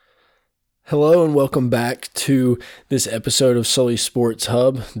Hello and welcome back to this episode of Sully Sports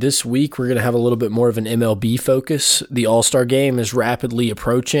Hub. This week we're going to have a little bit more of an MLB focus. The All Star game is rapidly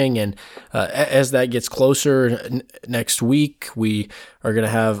approaching, and as that gets closer next week, we are going to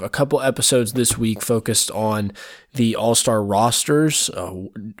have a couple episodes this week focused on the All Star rosters,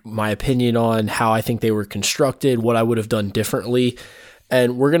 my opinion on how I think they were constructed, what I would have done differently,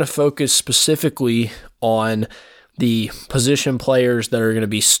 and we're going to focus specifically on the position players that are going to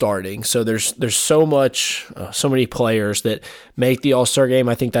be starting. So there's so many players that make the All-Star game.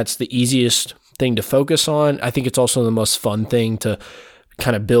 I think that's the easiest thing to focus on. I think it's also the most fun thing to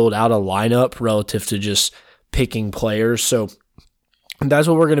kind of build out a lineup relative to just picking players. So that's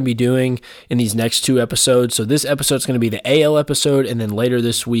what we're going to be doing in these next two episodes. So this episode is going to be the AL episode, and then later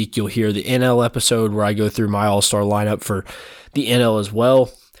this week you'll hear the NL episode where I go through my All-Star lineup for the NL as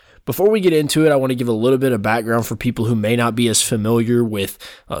well. Before we get into it, I want to give a little bit of background for people who may not be as familiar with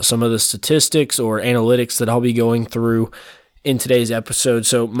some of the statistics or analytics that I'll be going through in today's episode.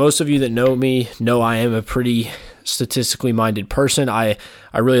 So most of you that know me know I am a pretty statistically minded person. I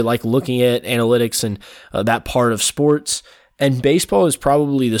really like looking at analytics and that part of sports. And baseball is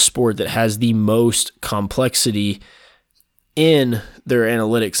probably the sport that has the most complexity in their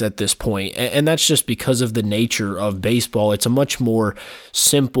analytics at this point. And that's just because of the nature of baseball. It's a much more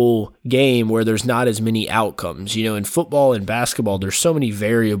simple game where there's not as many outcomes. You know, in football and basketball, there's so many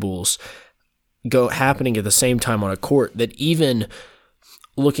variables happening at the same time on a court that even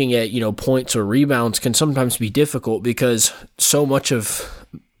looking at, points or rebounds can sometimes be difficult because so much of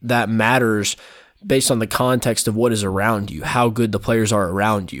that matters based on the context of what is around you, how good the players are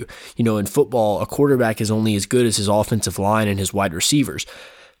around you. In football, a quarterback is only as good as his offensive line and his wide receivers.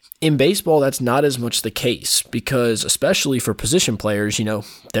 In baseball, that's not as much the case because, especially for position players,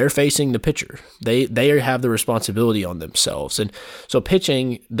 they're facing the pitcher. They have the responsibility on themselves. And so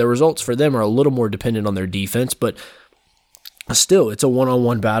pitching, the results for them are a little more dependent on their defense, but still, it's a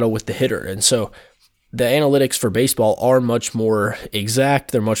one-on-one battle with the hitter. And so the analytics for baseball are much more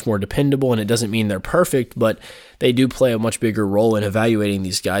exact, they're much more dependable, and it doesn't mean they're perfect, but they do play a much bigger role in evaluating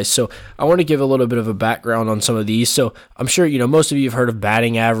these guys. So I want to give a little bit of a background on some of these. So I'm sure, most of you have heard of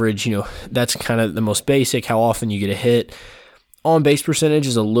batting average. That's kind of the most basic, how often you get a hit. On-base percentage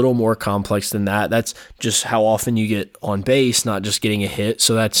is a little more complex than that. That's just how often you get on base, not just getting a hit.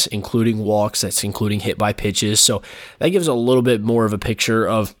 So that's including walks, that's including hit by pitches. So that gives a little bit more of a picture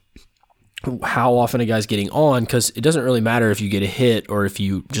of how often a guy's getting on, because it doesn't really matter if you get a hit or if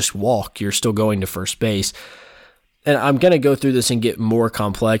you just walk, you're still going to first base. And I'm going to go through this and get more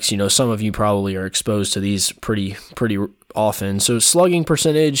complex. Some of you probably are exposed to these pretty often. So slugging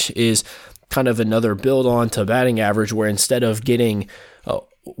percentage is kind of another build on to batting average, where instead of getting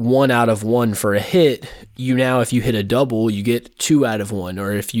 1 out of 1 for a hit, if you hit a double, you get 2 out of 1,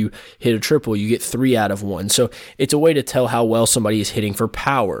 or if you hit a triple, you get 3 out of 1. So it's a way to tell how well somebody is hitting for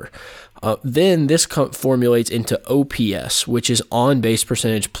power. Then this formulates into OPS, which is on-base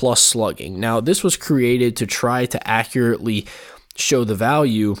percentage plus slugging. Now, this was created to try to accurately show the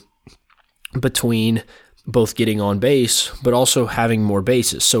value between both getting on base, but also having more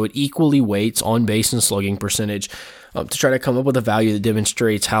bases. So it equally weights on-base and slugging percentage to try to come up with a value that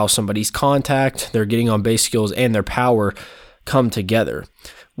demonstrates how somebody's contact, their getting on base skills, and their power come together.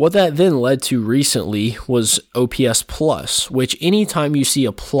 What that then led to recently was OPS plus, which anytime you see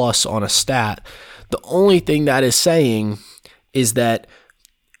a plus on a stat, the only thing that is saying is that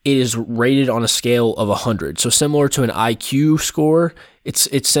it is rated on a scale of 100. So similar to an IQ score,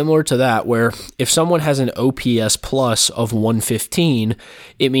 it's similar to that, where if someone has an OPS plus of 115,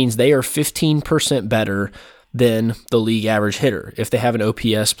 it means they are 15% better than the league average hitter. If they have an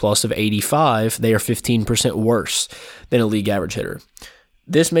OPS plus of 85, they are 15% worse than a league average hitter.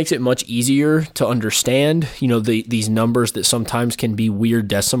 This makes it much easier to understand, these numbers that sometimes can be weird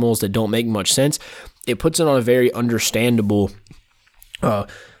decimals that don't make much sense. It puts it on a very understandable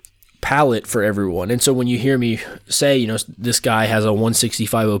palette for everyone. And so when you hear me say, this guy has a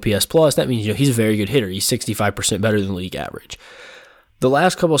 165 OPS plus, that means, he's a very good hitter. He's 65% better than league average. The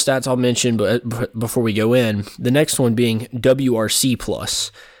last couple of stats I'll mention before we go in, the next one being WRC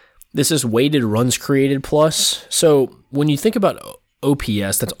plus. This is weighted runs created plus. So when you think about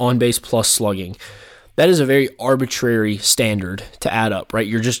OPS, that's on-base plus slugging, that is a very arbitrary standard to add up, right?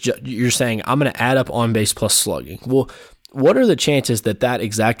 You're saying, I'm going to add up on-base plus slugging. Well, what are the chances that that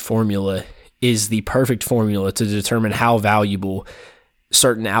exact formula is the perfect formula to determine how valuable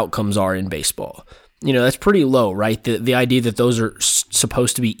certain outcomes are in baseball? That's pretty low, right? The idea that those are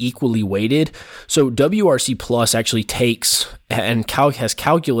supposed to be equally weighted. So WRC plus actually takes and has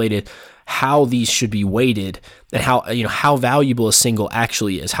calculated how these should be weighted and how valuable a single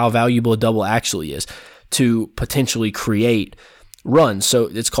actually is, how valuable a double actually is to potentially create runs. So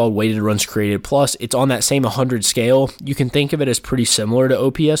it's called weighted runs created plus. It's on that same 100 scale. You can think of it as pretty similar to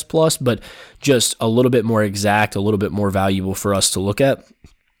OPS plus, but just a little bit more exact, a little bit more valuable for us to look at.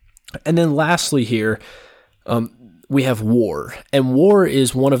 And then lastly here, we have WAR. And WAR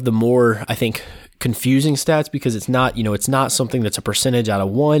is one of the more, I think, confusing stats because it's not something that's a percentage out of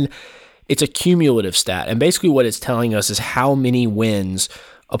one. It's a cumulative stat. And basically what it's telling us is how many wins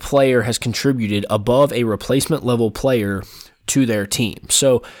a player has contributed above a replacement level player to their team.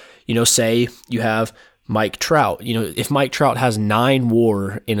 So, say you have Mike Trout. If Mike Trout has 9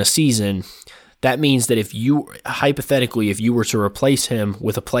 WAR in a season, that means that if you were to replace him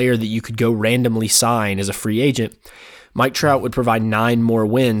with a player that you could go randomly sign as a free agent, Mike Trout would provide 9 more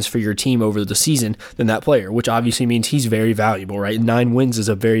wins for your team over the season than that player, which obviously means he's very valuable, right? 9 wins is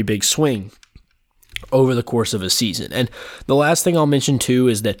a very big swing over the course of a season. And the last thing I'll mention too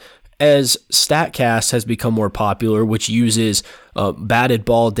is that as StatCast has become more popular, which uses batted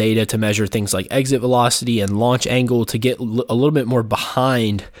ball data to measure things like exit velocity and launch angle to get a little bit more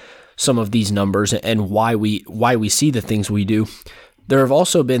behind some of these numbers and why we see the things we do, there have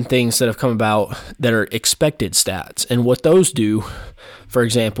also been things that have come about that are expected stats. And what those do, for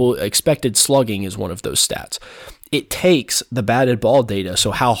example, expected slugging is one of those stats. It takes the batted ball data,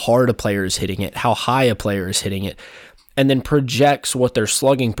 so how hard a player is hitting it, how high a player is hitting it, and then projects what their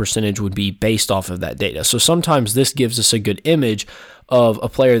slugging percentage would be based off of that data. So sometimes this gives us a good image of a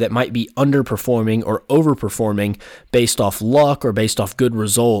player that might be underperforming or overperforming based off luck or based off good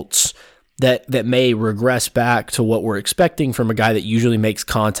results that may regress back to what we're expecting from a guy that usually makes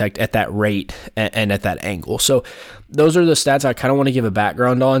contact at that rate and at that angle. So those are the stats I kind of want to give a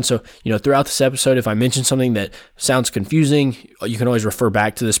background on. So, throughout this episode, if I mention something that sounds confusing, you can always refer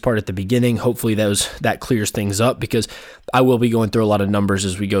back to this part at the beginning. Hopefully that clears things up because I will be going through a lot of numbers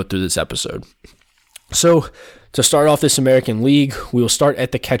as we go through this episode. So to start off this American League, we will start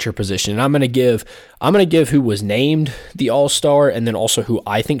at the catcher position. And I'm going to give who was named the All-Star and then also who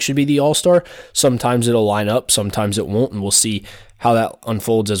I think should be the All-Star. Sometimes it'll line up, sometimes it won't, and we'll see how that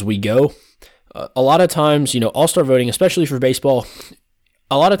unfolds as we go. A lot of times, All-Star voting, especially for baseball,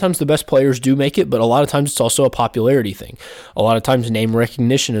 a lot of times the best players do make it, but a lot of times it's also a popularity thing. A lot of times name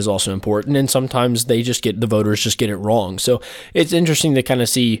recognition is also important, and sometimes the voters just get it wrong. So it's interesting to kind of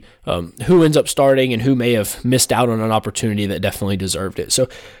see who ends up starting and who may have missed out on an opportunity that definitely deserved it. So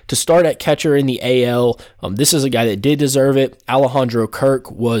to start at catcher in the AL, this is a guy that did deserve it. Alejandro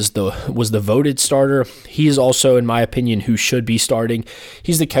Kirk was the voted starter. He is also, in my opinion, who should be starting.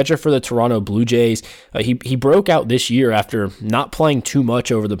 He's the catcher for the Toronto Blue Jays. He broke out this year after not playing too much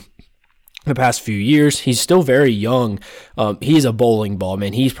over the past few years. He's still very young. He's a bowling ball,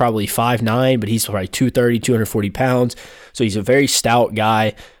 man. He's probably 5'9", but he's probably 230, 240 pounds. So he's a very stout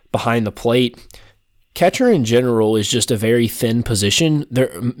guy behind the plate. Catcher in general is just a very thin position.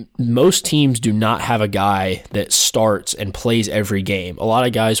 Most teams do not have a guy that starts and plays every game. A lot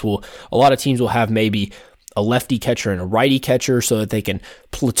of teams will have maybe a lefty catcher and a righty catcher so that they can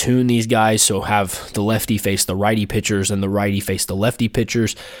platoon these guys. So have the lefty face the righty pitchers and the righty face the lefty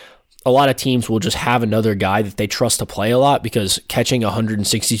pitchers. A lot of teams will just have another guy that they trust to play a lot because catching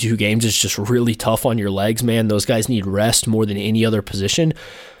 162 games is just really tough on your legs, man. Those guys need rest more than any other position.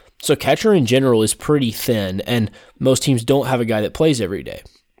 So catcher in general is pretty thin, and most teams don't have a guy that plays every day.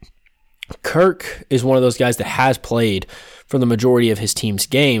 Kirk is one of those guys that has played for the majority of his team's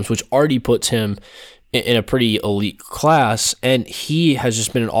games, which already puts him in a pretty elite class, and he has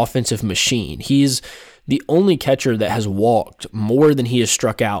just been an offensive machine. He's the only catcher that has walked more than he has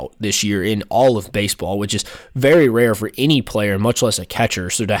struck out this year in all of baseball, which is very rare for any player, much less a catcher.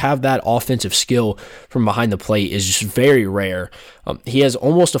 So to have that offensive skill from behind the plate is just very rare. He has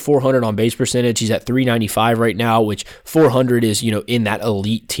almost a 400 on base percentage. He's at 395 right now, which 400 is, in that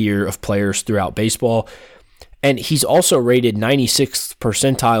elite tier of players throughout baseball. And he's also rated 96th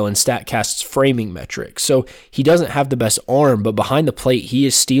percentile in StatCast's framing metrics. So he doesn't have the best arm, but behind the plate, he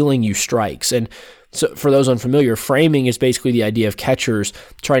is stealing you strikes. And so for those unfamiliar, framing is basically the idea of catchers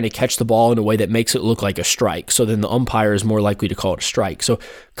trying to catch the ball in a way that makes it look like a strike. So then the umpire is more likely to call it a strike. So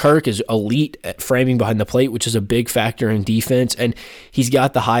Kirk is elite at framing behind the plate, which is a big factor in defense. And he's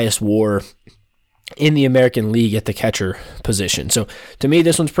got the highest WAR in the American League at the catcher position. So to me,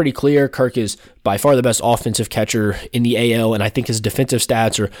 this one's pretty clear. Kirk is by far the best offensive catcher in the AL, and I think his defensive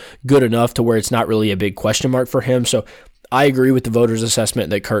stats are good enough to where it's not really a big question mark for him. So I agree with the voters' assessment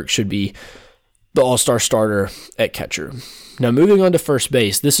that Kirk should be the All-Star starter at catcher. Now moving on to first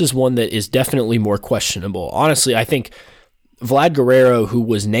base, this is one that is definitely more questionable. Honestly, I think Vlad Guerrero, who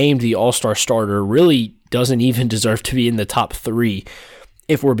was named the All-Star starter, really doesn't even deserve to be in the top 3,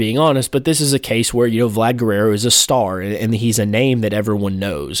 if we're being honest. But this is a case where, Vlad Guerrero is a star, and he's a name that everyone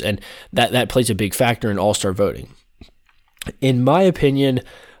knows, and that plays a big factor in All-Star voting. In my opinion,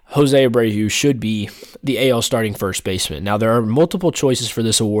 Jose Abreu should be the AL starting first baseman. Now, there are multiple choices for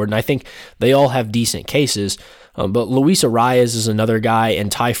this award, and I think they all have decent cases. But Luis Arias is another guy,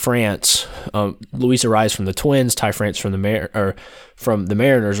 and Ty France, Luis Arias from the Twins, Ty France from the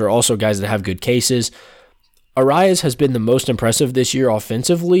Mariners are also guys that have good cases. Arias has been the most impressive this year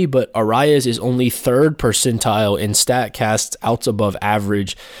offensively, but Arias is only 3rd percentile in StatCast's outs above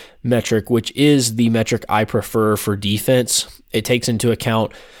average metric, which is the metric I prefer for defense. It takes into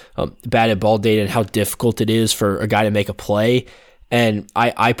account batted ball data and how difficult it is for a guy to make a play, and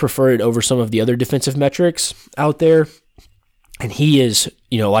I prefer it over some of the other defensive metrics out there. And he is,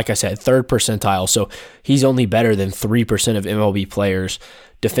 like I said, 3rd percentile, so he's only better than 3% of MLB players.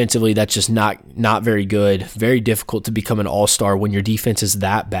 Defensively, that's just not very good. Very difficult to become an all-star when your defense is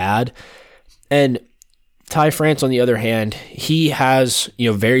that bad. And Ty France, on the other hand, he has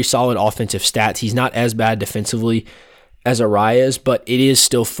very solid offensive stats. He's not as bad defensively as Arias, but it is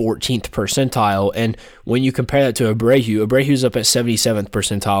still 14th percentile. And when you compare that to Abreu's up at 77th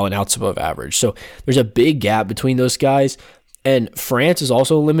percentile and outs above average. So there's a big gap between those guys. And France is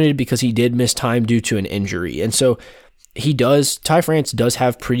also limited because he did miss time due to an injury. And so Ty France does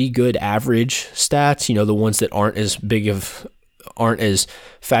have pretty good average stats, the ones that aren't as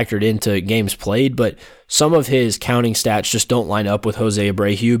factored into games played, but some of his counting stats just don't line up with Jose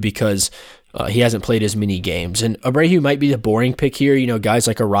Abreu because he hasn't played as many games. And Abreu might be the boring pick here. Guys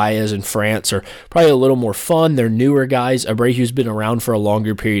like Arias and France are probably a little more fun. They're newer guys. Abreu's been around for a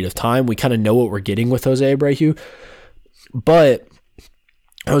longer period of time. We kind of know what we're getting with Jose Abreu, but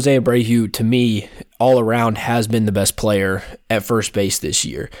Jose Abreu, to me, all around has been the best player at first base this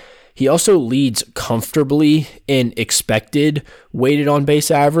year. He also leads comfortably in expected weighted on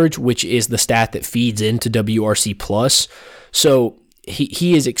base average, which is the stat that feeds into WRC+. So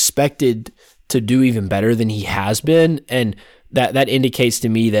he is expected to do even better than he has been, and that indicates to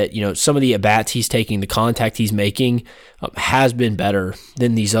me that some of the at-bats he's taking, the contact he's making, has been better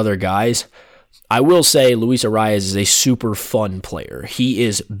than these other guys. I will say Luis Arias is a super fun player. He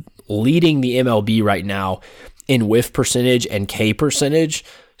is leading the MLB right now in whiff percentage and K percentage.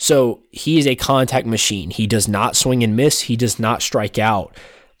 So he is a contact machine. He does not swing and miss. He does not strike out.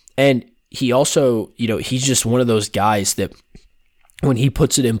 And he also, he's just one of those guys that when he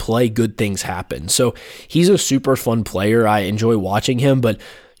puts it in play, good things happen. So he's a super fun player. I enjoy watching him, but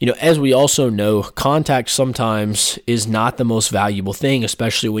as we also know, contact sometimes is not the most valuable thing,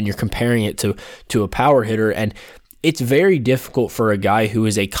 especially when you're comparing it to a power hitter. And it's very difficult for a guy who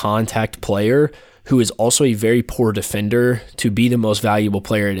is a contact player, who is also a very poor defender, to be the most valuable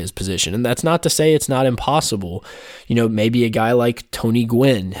player at his position. And that's not to say it's not impossible. Maybe a guy like Tony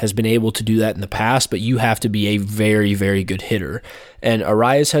Gwynn has been able to do that in the past, but you have to be a very, very good hitter. And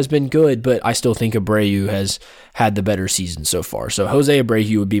Arias has been good, but I still think Abreu has had the better season so far. So Jose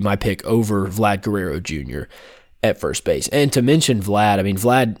Abreu would be my pick over Vlad Guerrero Jr. at first base. And to mention Vlad,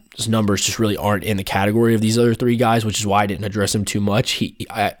 Vlad's numbers just really aren't in the category of these other 3 guys, which is why I didn't address him too much.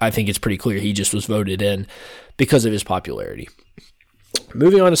 I think it's pretty clear he just was voted in because of his popularity.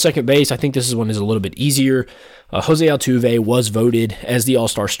 Moving on to second base, I think this one is a little bit easier. Jose Altuve was voted as the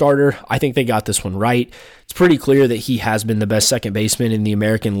All-Star starter. I think they got this one right. It's pretty clear that he has been the best second baseman in the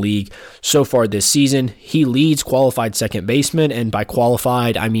American League so far this season. He leads qualified second baseman, and by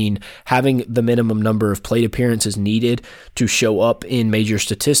qualified, I mean having the minimum number of plate appearances needed to show up in major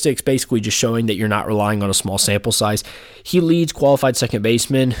statistics, basically just showing that you're not relying on a small sample size. He leads qualified second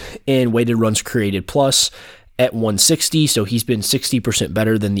baseman in weighted runs created plus at 160, so he's been 60%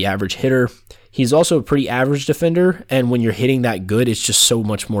 better than the average hitter. He's also a pretty average defender, and when you're hitting that good, it's just so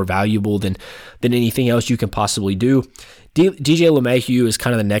much more valuable than anything else you can possibly do. DJ LeMahieu is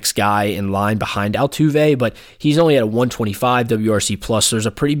kind of the next guy in line behind Altuve, but he's only at a 125 WRC+, so there's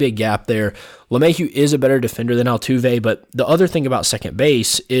a pretty big gap there. LeMahieu is a better defender than Altuve, but the other thing about second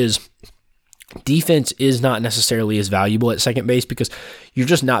base is defense is not necessarily as valuable at second base because you're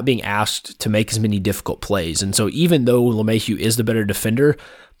just not being asked to make as many difficult plays. And so even though LeMahieu is the better defender,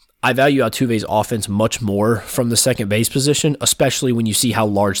 I value Altuve's offense much more from the second base position, especially when you see how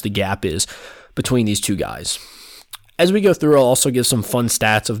large the gap is between these two guys. As we go through, I'll also give some fun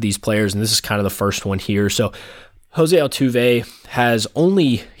stats of these players, and this is kind of the first one here. So Jose Altuve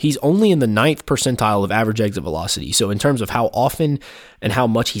he's only in the 9th percentile of average exit velocity. So in terms of how often and how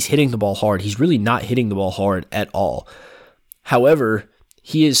much he's hitting the ball hard, he's really not hitting the ball hard at all. However,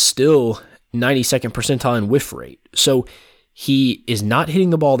 he is still 92nd percentile in whiff rate. So he is not hitting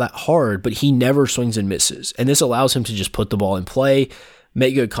the ball that hard, but he never swings and misses. And this allows him to just put the ball in play,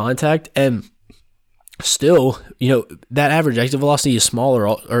 make good contact, and still, that average exit velocity is smaller,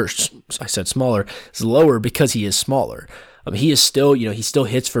 or I said smaller, is lower because he is smaller. He is still, he still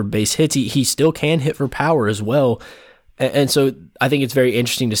hits for base hits. He still can hit for power as well. And so I think it's very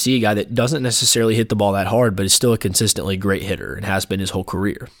interesting to see a guy that doesn't necessarily hit the ball that hard, but is still a consistently great hitter and has been his whole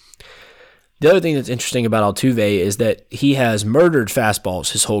career. The other thing that's interesting about Altuve is that he has murdered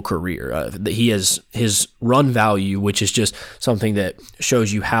fastballs his whole career. He has his run value, which is just something that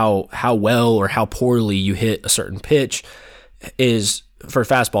shows you how well or how poorly you hit a certain pitch, is for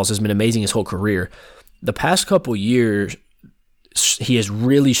fastballs has been amazing his whole career. The past couple years, he has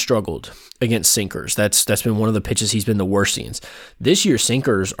really struggled against sinkers. That's been one of the pitches he's been the worst against. This year,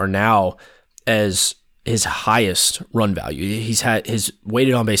 sinkers are now as his highest run value. He's had his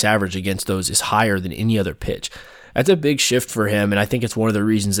weighted on base average against those is higher than any other pitch. That's a big shift for him, and I think it's one of the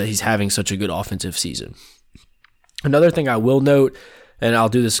reasons that he's having such a good offensive season. Another thing I will note, and I'll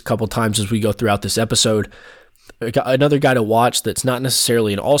do this a couple times as we go throughout this episode, another guy to watch that's not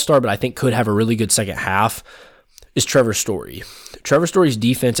necessarily an all-star, but I think could have a really good second half, is Trevor Story. Trevor Story's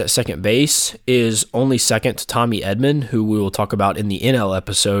defense at second base is only second to Tommy Edman, who we will talk about in the NL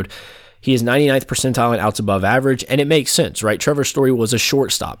episode. He is 99th percentile in outs above average, and it makes sense, right? Trevor Story was a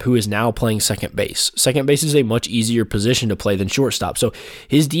shortstop who is now playing second base. Second base is a much easier position to play than shortstop, so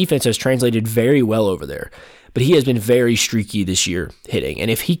his defense has translated very well over there. But he has been very streaky this year hitting, and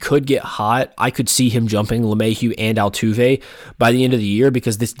if he could get hot, I could see him jumping LeMahieu and Altuve by the end of the year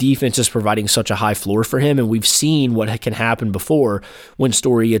because this defense is providing such a high floor for him, and we've seen what can happen before when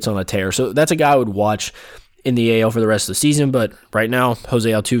Story gets on a tear. So that's a guy I would watch in the AL for the rest of the season, but right now, Jose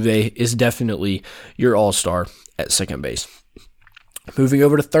Altuve is definitely your all-star at second base. Moving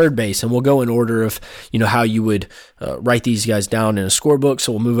over to third base, and we'll go in order of how you would write these guys down in a scorebook.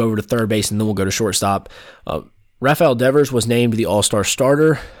 So we'll move over to third base, and then we'll go to shortstop. Rafael Devers was named the All-Star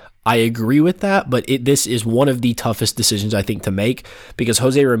starter. I agree with that, but this is one of the toughest decisions I think to make because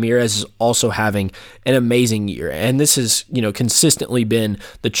Jose Ramirez is also having an amazing year, and this has consistently been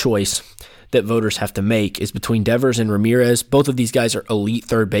the choice that voters have to make is between Devers and Ramirez. Both of these guys are elite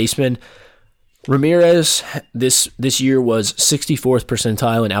third basemen. Ramirez this year was 64th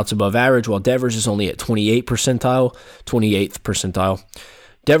percentile in outs above average, while Devers is only at 28th percentile.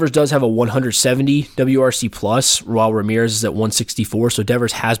 Devers does have a 170 WRC plus, while Ramirez is at 164, so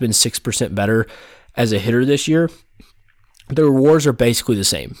Devers has been 6% better as a hitter this year. Their WARs are basically the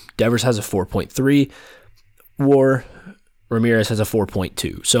same. Devers has a 4.3 WAR, Ramirez has a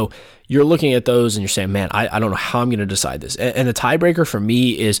 4.2. So you're looking at those and you're saying, man, I don't know how I'm going to decide this. And the tiebreaker for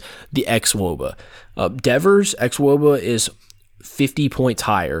me is the xWOBA. Devers' xWOBA is 50 points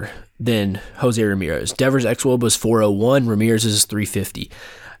higher than Jose Ramirez. Devers' xWOBA is 401, Ramirez is 350.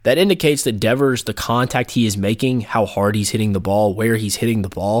 That indicates that Devers, the contact he is making, how hard he's hitting the ball, where he's hitting the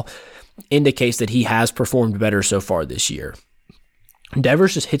ball, indicates that he has performed better so far this year.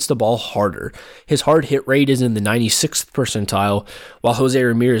 Devers just hits the ball harder. His hard hit rate is in the 96th percentile, while Jose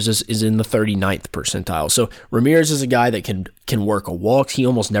Ramirez is in the 39th percentile. So Ramirez is a guy that can work a walk. He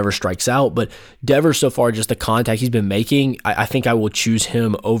almost never strikes out, but Devers so far, just the contact he's been making, I think I will choose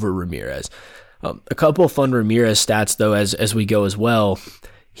him over Ramirez. A couple of fun Ramirez stats, though, as we go as well.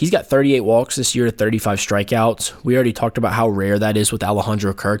 He's got 38 walks this year to 35 strikeouts. We already talked about how rare that is with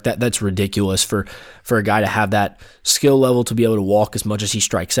Alejandro Kirk. That's ridiculous for a guy to have that skill level to be able to walk as much as he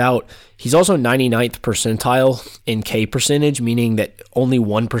strikes out. He's also 99th percentile in K percentage, meaning that only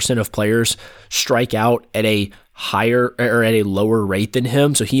 1% of players strike out at a higher or at a lower rate than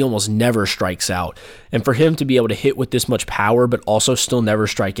him, so he almost never strikes out. And for him to be able to hit with this much power but also still never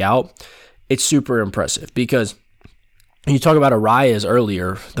strike out, it's super impressive because you talk about Arias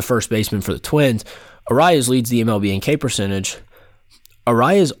earlier, the first baseman for the Twins. Arias leads the MLB in K percentage.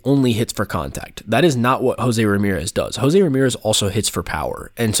 Arias only hits for contact. That is not what Jose Ramirez does. Jose Ramirez also hits for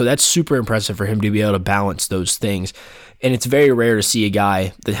power. And so that's super impressive for him to be able to balance those things. And it's very rare to see a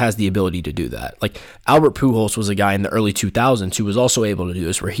guy that has the ability to do that. Like Albert Pujols was a guy in the early 2000s who was also able to do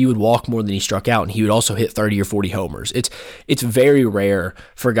this, where he would walk more than he struck out, and he would also hit 30 or 40 homers. It's very rare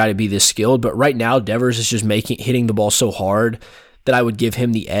for a guy to be this skilled, but right now Devers is just hitting the ball so hard that I would give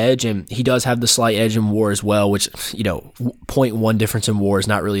him the edge, and he does have the slight edge in WAR as well, which 0.1 difference in WAR is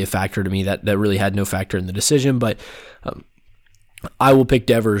not really a factor to me. That really had no factor in the decision, but I will pick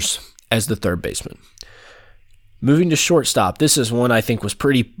Devers as the third baseman. Moving to shortstop, this is one I think was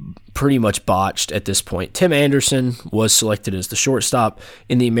pretty much botched at this point. Tim Anderson was selected as the shortstop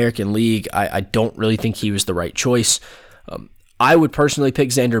in the American League. I don't really think he was the right choice. I would personally pick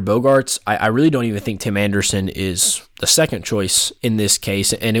Xander Bogaerts. I really don't even think Tim Anderson is the second choice in this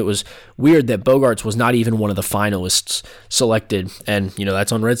case, and it was weird that Bogaerts was not even one of the finalists selected, and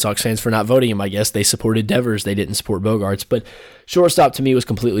that's on Red Sox fans for not voting him. I guess they supported Devers, they didn't support Bogaerts, but shortstop to me was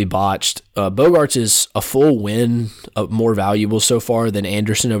completely botched. Bogaerts is a full win, more valuable so far than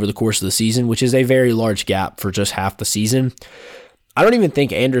Anderson over the course of the season, which is a very large gap for just half the season. I don't even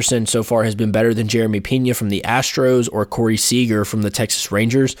think Anderson so far has been better than Jeremy Pena from the Astros or Corey Seager from the Texas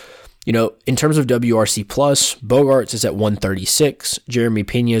Rangers. In terms of WRC+, Bogaerts is at 136, Jeremy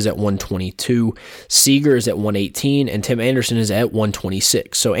Pena is at 122, Seager is at 118, and Tim Anderson is at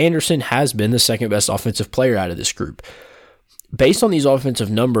 126. So Anderson has been the second best offensive player out of this group. Based on these offensive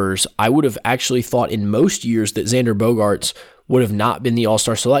numbers, I would have actually thought in most years that Xander Bogaerts would have not been the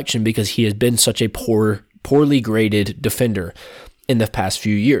All-Star selection because he has been such a poorly graded defender in the past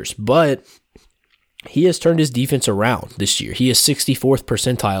few years, but he has turned his defense around this year. He is 64th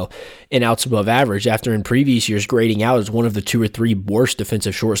percentile in outs above average after in previous years grading out as one of the 2 or 3 worst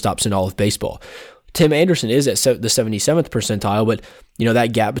defensive shortstops in all of baseball. Tim Anderson is at the 77th percentile, but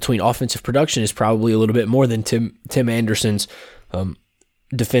that gap between offensive production is probably a little bit more than Tim Anderson's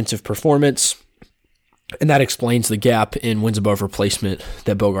defensive performance, and that explains the gap in wins above replacement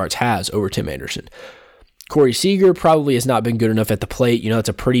that Bogaerts has over Tim Anderson. Corey Seager probably has not been good enough at the plate. It's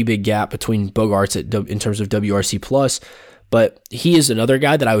a pretty big gap between Bogaerts in terms of WRC+, but he is another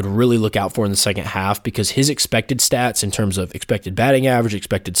guy that I would really look out for in the second half because his expected stats in terms of expected batting average,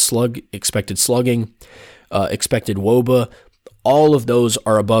 expected slugging, expected WOBA, all of those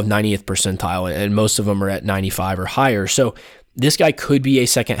are above 90th percentile, and most of them are at 95 or higher. So this guy could be a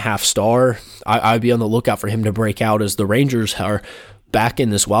second half star. I'd be on the lookout for him to break out as the Rangers are back in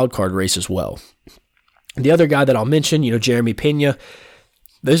this wild card race as well. The other guy that I'll mention, Jeremy Pena,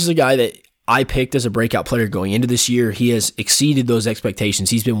 this is a guy that I picked as a breakout player going into this year. He has exceeded those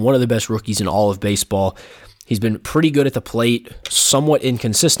expectations. He's been one of the best rookies in all of baseball. He's been pretty good at the plate, somewhat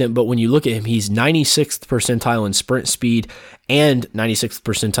inconsistent, but when you look at him, he's 96th percentile in sprint speed and 96th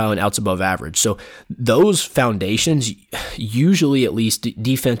percentile in outs above average. So those foundations, usually at least,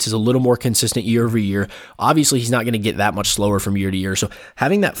 defense is a little more consistent year over year. Obviously, he's not going to get that much slower from year to year. So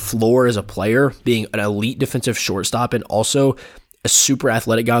having that floor as a player, being an elite defensive shortstop and also a super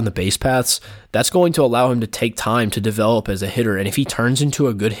athletic guy on the base paths, that's going to allow him to take time to develop as a hitter. And if he turns into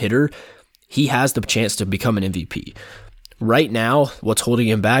a good hitter, he has the chance to become an MVP. Right now, what's holding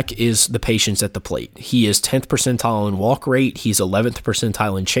him back is the patience at the plate. He is 10th percentile in walk rate. He's 11th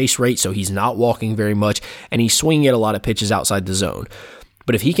percentile in chase rate, so he's not walking very much, and he's swinging at a lot of pitches outside the zone.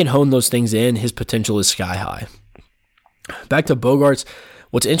 But if he can hone those things in, his potential is sky high. Back to Bogaerts.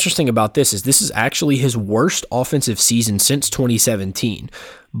 What's interesting about this is actually his worst offensive season since 2017,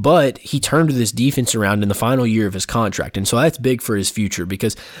 but he turned this defense around in the final year of his contract, and so that's big for his future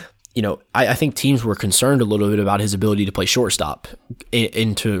because I think teams were concerned a little bit about his ability to play shortstop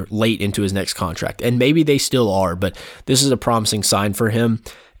late into his next contract, and maybe they still are, but this is a promising sign for him,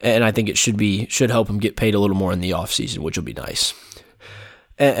 and I think it should help him get paid a little more in the offseason, which will be nice.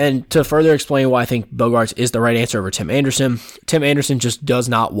 And to further explain why I think Bogaerts is the right answer over Tim Anderson just does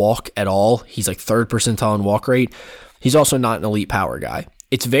not walk at all. He's like 3rd percentile in walk rate. He's also not an elite power guy.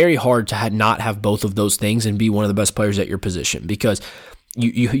 It's very hard to not have both of those things and be one of the best players at your position because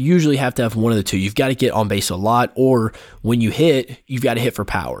you usually have to have one of the two. You've got to get on base a lot, or when you hit, you've got to hit for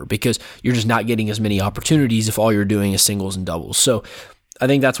power because you're just not getting as many opportunities if all you're doing is singles and doubles. So I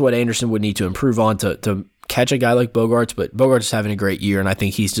think that's what Anderson would need to improve on to catch a guy like Bogaerts, but Bogaerts is having a great year, and I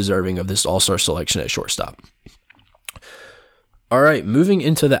think he's deserving of this All-Star selection at shortstop. All right, moving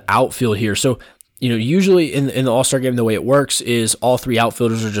into the outfield here. So, usually in the All-Star game, the way it works is all 3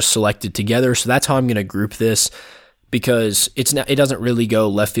 outfielders are just selected together. So that's how I'm going to group this because it doesn't really go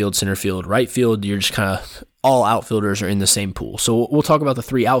left field, center field, right field. You're just kind of all outfielders are in the same pool. So we'll talk about the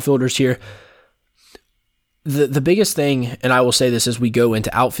 3 outfielders here. The biggest thing, and I will say this as we go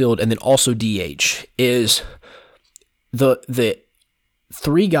into outfield and then also DH, is the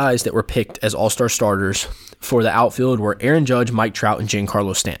 3 guys that were picked as all-star starters for the outfield were Aaron Judge, Mike Trout, and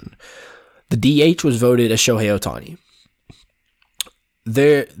Giancarlo Stanton. The DH was voted as Shohei Ohtani.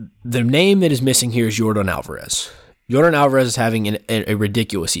 The name that is missing here is Yordan Alvarez. Yordan Alvarez is having a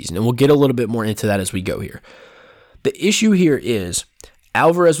ridiculous season, and we'll get a little bit more into that as we go here. The issue here is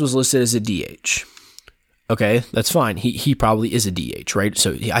Alvarez was listed as a DH. Okay, that's fine. He probably is a DH, right?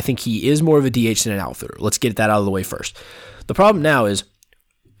 So I think he is more of a DH than an outfielder. Let's get that out of the way first. The problem now is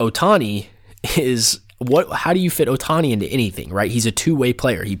Ohtani is how do you fit Ohtani into anything, right? He's a two-way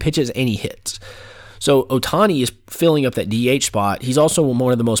player. He pitches and he hits. So Ohtani is filling up that DH spot. He's also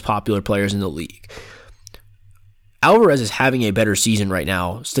one of the most popular players in the league. Alvarez is having a better season right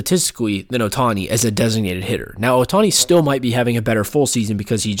now, statistically, than Ohtani as a designated hitter. Now, Ohtani still might be having a better full season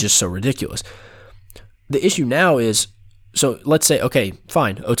because he's just so ridiculous. The issue now is, so let's say, okay,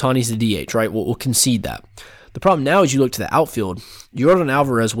 fine, Ohtani's the DH, right? We'll concede that. The problem now is you look to the outfield. Yordan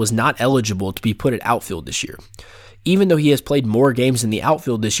Alvarez was not eligible to be put at outfield this year, even though he has played more games in the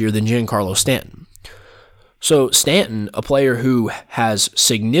outfield this year than Giancarlo Stanton. So Stanton, a player who has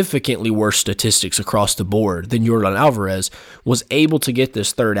significantly worse statistics across the board than Yordan Alvarez, was able to get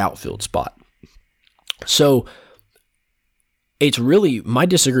this third outfield spot. So it's really, my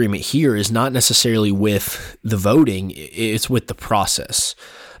disagreement here is not necessarily with the voting, it's with the process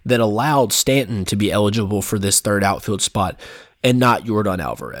that allowed Stanton to be eligible for this third outfield spot and not Yordan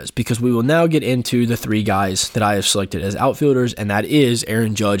Alvarez, because we will now get into the three guys that I have selected as outfielders, and that is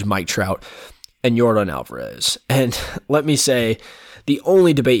Aaron Judge, Mike Trout, and Yordan Alvarez. And let me say, the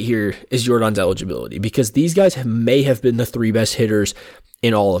only debate here is Yordan's eligibility, because these guys may have been the three best hitters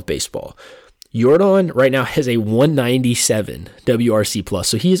in all of baseball. Yordan right now has a 197 WRC+,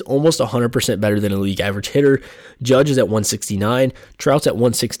 so he is almost 100% better than a league average hitter. Judge is at 169, Trout's at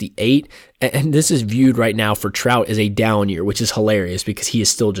 168, and this is viewed right now for Trout as a down year, which is hilarious because he is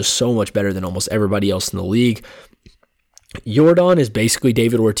still just so much better than almost everybody else in the league. Yordan is basically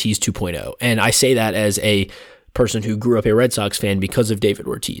David Ortiz 2.0, and I say that as a person who grew up a Red Sox fan because of David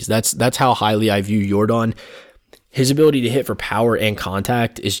Ortiz. That's how highly I view Yordan. His ability to hit for power and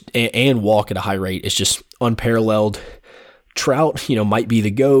contact and walk at a high rate is just unparalleled. Trout, might be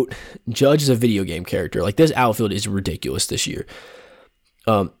the GOAT. Judge is a video game character. Like, this outfield is ridiculous this year.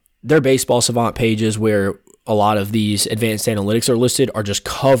 Their baseball savant pages where a lot of these advanced analytics are listed are just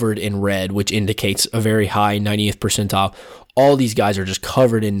covered in red, which indicates a very high 90th percentile. All these guys are just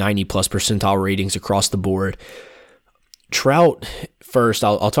covered in 90 plus percentile ratings across the board. Trout first,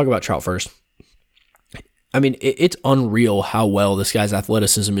 I'll talk about Trout first. I mean, it's unreal how well this guy's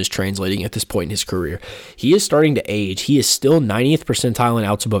athleticism is translating at this point in his career. He is starting to age. He is still 90th percentile in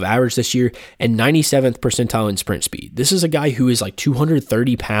outs above average this year and 97th percentile in sprint speed. This is a guy who is like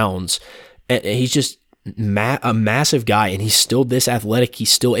 230 pounds, and he's just a massive guy, and he's still this athletic.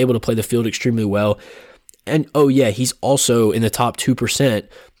 He's still able to play the field extremely well. And, oh yeah, he's also in the top 2%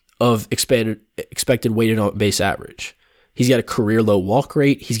 of expected weighted on base average. He's got a career low walk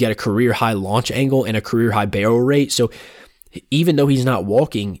rate. He's got a career high launch angle and a career high barrel rate. So even though he's not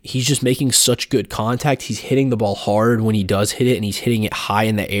walking, he's just making such good contact. He's hitting the ball hard when he does hit it, and he's hitting it high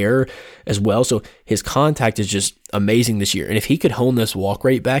in the air as well. So his contact is just amazing this year. And if he could hone this walk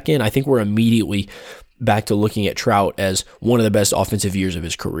rate back in, I think we're immediately back to looking at Trout as one of the best offensive years of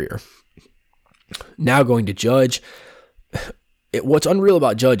his career. Now going to Judge. What's unreal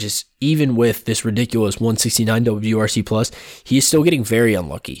about Judge is even with this ridiculous 169 WRC+, he is still getting very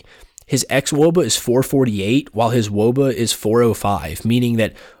unlucky. His xWOBA is 448, while his WOBA is 405, meaning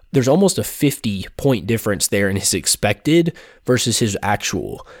that there's almost a 50-point difference there in his expected versus his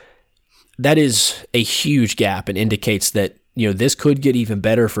actual. That is a huge gap and indicates that this could get even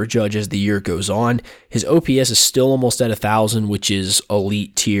better for Judge as the year goes on. His OPS is still almost at 1,000, which is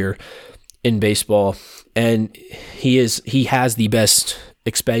elite tier in baseball. And he has the best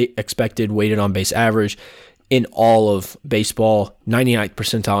expected weighted on base average in all of baseball, 99th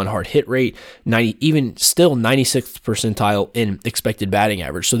percentile in hard hit rate, 96th percentile in expected batting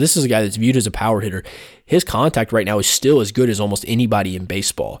average. So this is a guy that's viewed as a power hitter. His contact right now is still as good as almost anybody in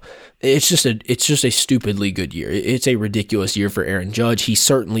baseball. It's just a stupidly good year. It's a ridiculous year for Aaron Judge. He's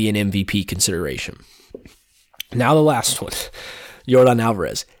certainly an MVP consideration. Now the last one, Yordan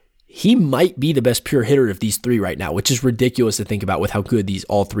Alvarez. He might be the best pure hitter of these three right now, which is ridiculous to think about with how good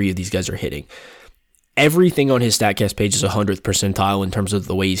all three of these guys are hitting. Everything on his StatCast page is 100th percentile in terms of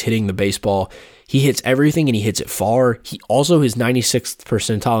the way he's hitting the baseball. He hits everything and he hits it far. He also is 96th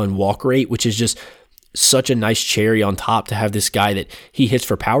percentile in walk rate, which is just such a nice cherry on top to have this guy that he hits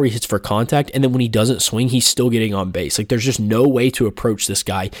for power, he hits for contact, and then when he doesn't swing, he's still getting on base. Like, there's just no way to approach this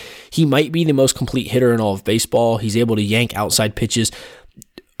guy. He might be the most complete hitter in all of baseball. He's able to yank outside pitches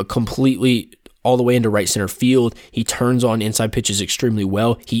completely all the way into right center field. He turns on inside pitches extremely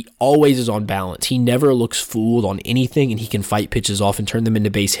well. He always is on balance. He never looks fooled on anything, and he can fight pitches off and turn them into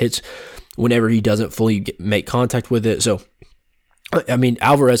base hits whenever he doesn't fully make contact with it. So, I mean,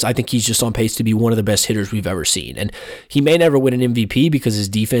 Alvarez, I think he's just on pace to be one of the best hitters we've ever seen. And he may never win an MVP because his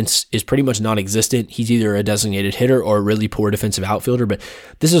defense is pretty much non-existent. He's either a designated hitter or a really poor defensive outfielder, but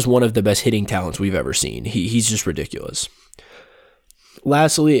this is one of the best hitting talents we've ever seen. He's just ridiculous.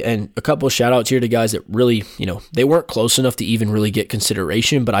 Lastly, and a couple of shout outs here to guys that really, they weren't close enough to even really get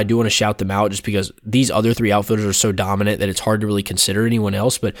consideration, but I do want to shout them out just because these other three outfielders are so dominant that it's hard to really consider anyone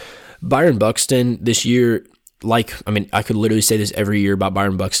else. But Byron Buxton this year, I could literally say this every year about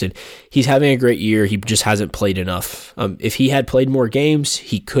Byron Buxton. He's having a great year. He just hasn't played enough. If he had played more games,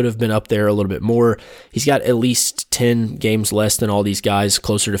 he could have been up there a little bit more. He's got at least 10 games less than all these guys,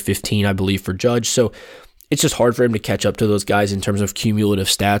 closer to 15, I believe, for Judge. So it's just hard for him to catch up to those guys in terms of cumulative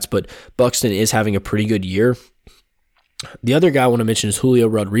stats, but Buxton is having a pretty good year. The other guy I want to mention is Julio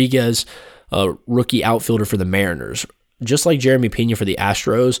Rodriguez, a rookie outfielder for the Mariners. Just like Jeremy Pena for the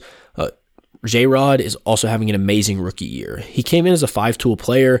Astros, J-Rod is also having an amazing rookie year. He came in as a 5-tool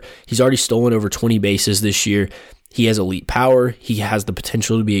player. He's already stolen over 20 bases this year. He has elite power. He has the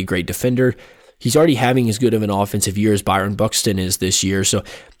potential to be a great defender. He's already having as good of an offensive year as Byron Buxton is this year. So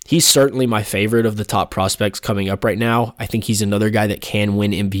he's certainly my favorite of the top prospects coming up right now. I think he's another guy that can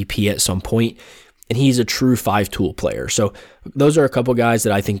win MVP at some point, and he's a true 5-tool player. So those are a couple guys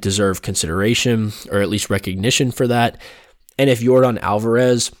that I think deserve consideration or at least recognition for that. And if Yordan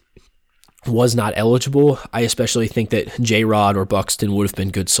Alvarez was not eligible, I especially think that J-Rod or Buxton would have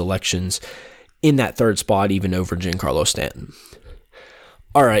been good selections in that third spot, even over Giancarlo Stanton.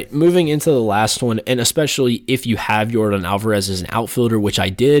 All right, moving into the last one, and especially if you have Yordan Alvarez as an outfielder, which I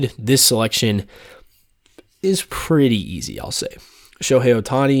did, this selection is pretty easy, I'll say. Shohei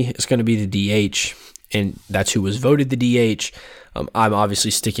Ohtani is going to be the DH, and that's who was voted the DH. I'm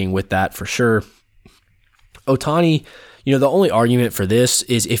obviously sticking with that for sure. Ohtani, the only argument for this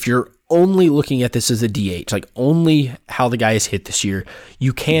is if you're only looking at this as a DH, like only how the guy has hit this year,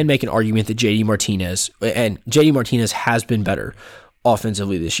 you can make an argument that JD Martinez has been better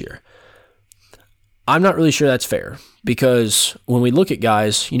offensively this year. I'm not really sure that's fair because when we look at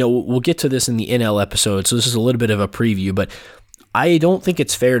guys, we'll get to this in the NL episode, so this is a little bit of a preview, but I don't think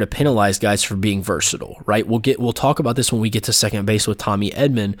it's fair to penalize guys for being versatile, right? We'll talk about this when we get to second base with Tommy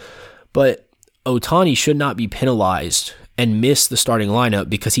Edman, but Ohtani should not be penalized and miss the starting lineup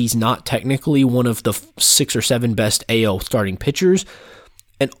because he's not technically one of the 6 or 7 best AL starting pitchers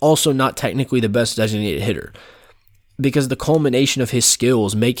and also not technically the best designated hitter because the culmination of his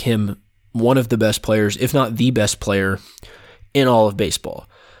skills make him one of the best players, if not the best player in all of baseball.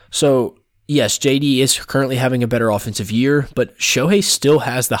 So yes, JD is currently having a better offensive year, but Shohei still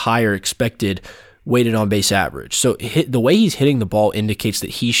has the higher expected weighted on base average. So the way he's hitting the ball indicates that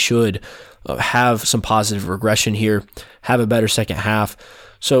he should have some positive regression here, have a better second half.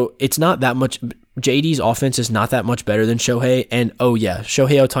 So it's not that much. JD's offense is not that much better than Shohei. And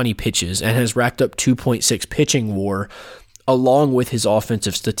Shohei Ohtani pitches and has racked up 2.6 pitching WAR along with his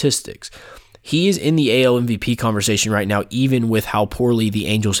offensive statistics. He is in the AL MVP conversation right now, even with how poorly the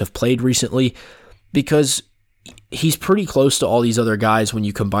Angels have played recently, because he's pretty close to all these other guys when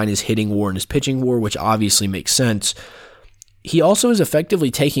you combine his hitting WAR and his pitching WAR, which obviously makes sense. He also is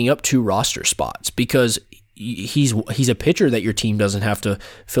effectively taking up 2 roster spots because he's a pitcher that your team doesn't have to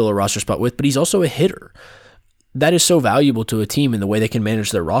fill a roster spot with, but he's also a hitter. That is so valuable to a team in the way they can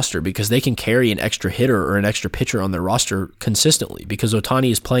manage their roster because they can carry an extra hitter or an extra pitcher on their roster consistently because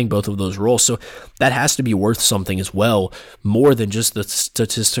Ohtani is playing both of those roles. So that has to be worth something as well, more than just the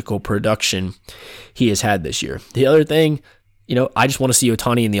statistical production he has had this year. The other thing, I just want to see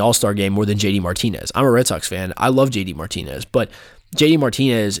Ohtani in the All Star game more than JD Martinez. I'm a Red Sox fan. I love JD Martinez, but JD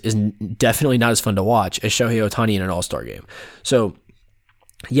Martinez is definitely not as fun to watch as Shohei Ohtani in an All Star game. So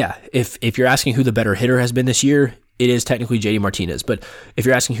yeah, if you're asking who the better hitter has been this year, it is technically JD Martinez. But if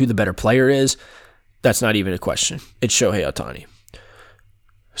you're asking who the better player is, that's not even a question. It's Shohei Ohtani.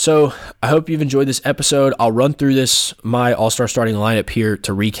 So I hope you've enjoyed this episode. I'll run through my All-Star starting lineup here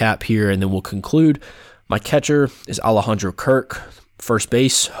to recap here, and then we'll conclude. My catcher is Alejandro Kirk. First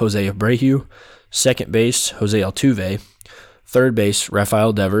base, Jose Abreu. Second base, Jose Altuve. Third base,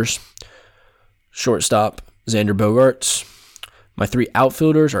 Rafael Devers. Shortstop, Xander Bogaerts. My 3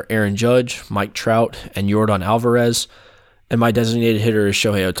 outfielders are Aaron Judge, Mike Trout, and Yordan Alvarez. And my designated hitter is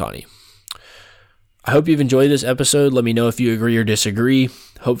Shohei Ohtani. I hope you've enjoyed this episode. Let me know if you agree or disagree.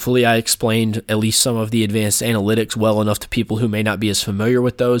 Hopefully I explained at least some of the advanced analytics well enough to people who may not be as familiar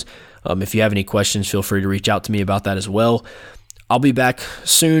with those. If you have any questions, feel free to reach out to me about that as well. I'll be back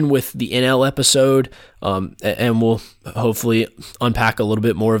soon with the NL episode, and we'll hopefully unpack a little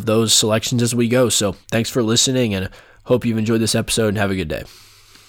bit more of those selections as we go. So thanks for listening, and hope you've enjoyed this episode, and have a good day.